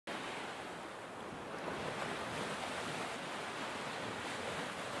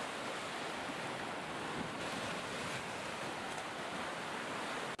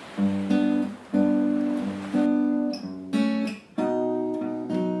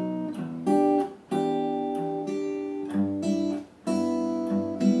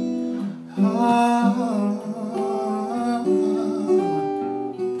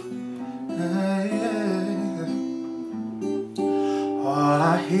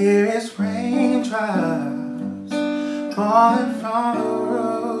hear is raindrops falling from the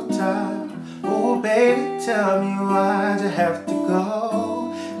rooftop. Oh baby, tell me why'd you have to go?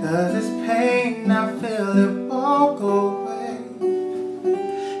 'Cause this pain I feel it won't go away.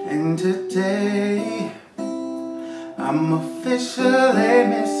 And today I'm officially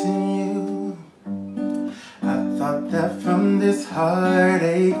missing you. I thought that from this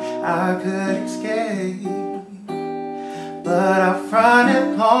heartache I could escape, but I've run it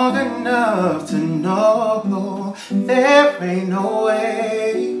long enough to know there ain't no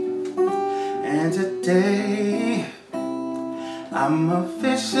way. And today I'm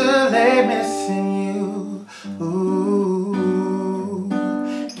officially missing you. Ooh,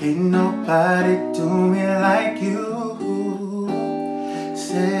 can't nobody do me like you.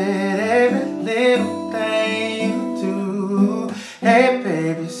 Said every little thing you do. Hey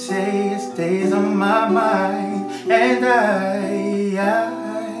baby, say it stays on my mind. And I'm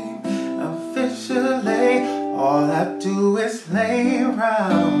officially, all I do is lay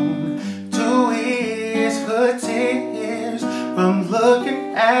around, 2 ears for tears from looking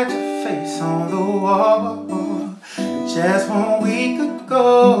at your face on the wall. Just 1 week ago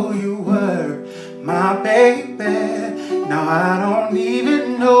you were my baby. Now I don't even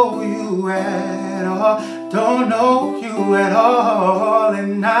know you at all. Don't know you at all.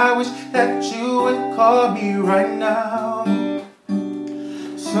 And I wish that you would call me right now,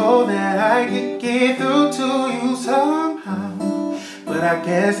 so that I could get through to you somehow. But I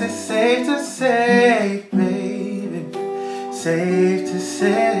guess it's safe to say, baby, safe to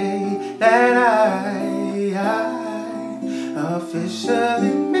say that I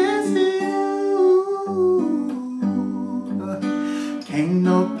officially miss you. Can't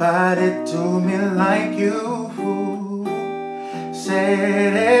nobody do me like you.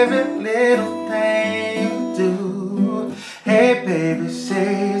 Said every little thing you do. Hey baby,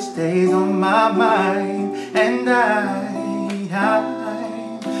 say it stays on my mind. And I'm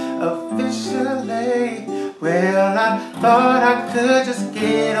officially, well, I thought I could just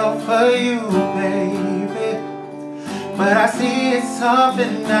get over you, baby, but I see it's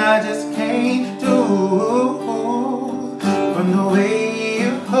something I just can't do. From the way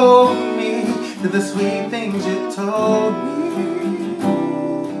you hold me to the sweet things you told me,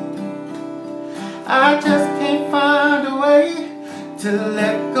 I just can't find a way to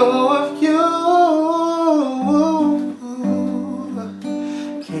let go of you.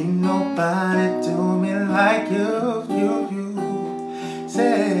 Can't nobody do me like you.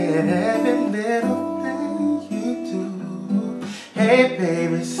 Said every little thing you do. Hey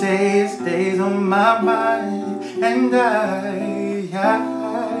baby, say it stays on my mind. And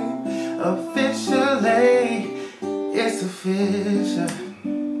officially, it's official.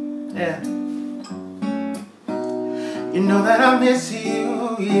 Yeah. You know that I miss you,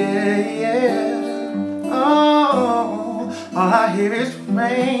 yeah. Oh, all I hear is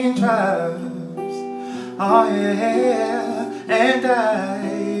raindrops. Oh yeah, and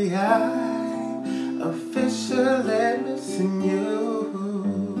I'm officially missing you.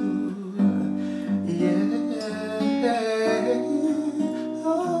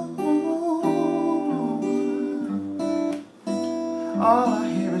 All I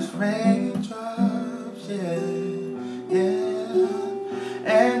hear is raindrops, yeah, yeah.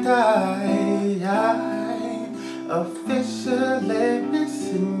 And I'm officially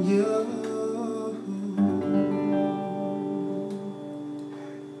missing you.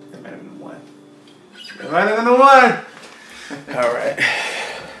 That might have been the one. That might have been the one. All right.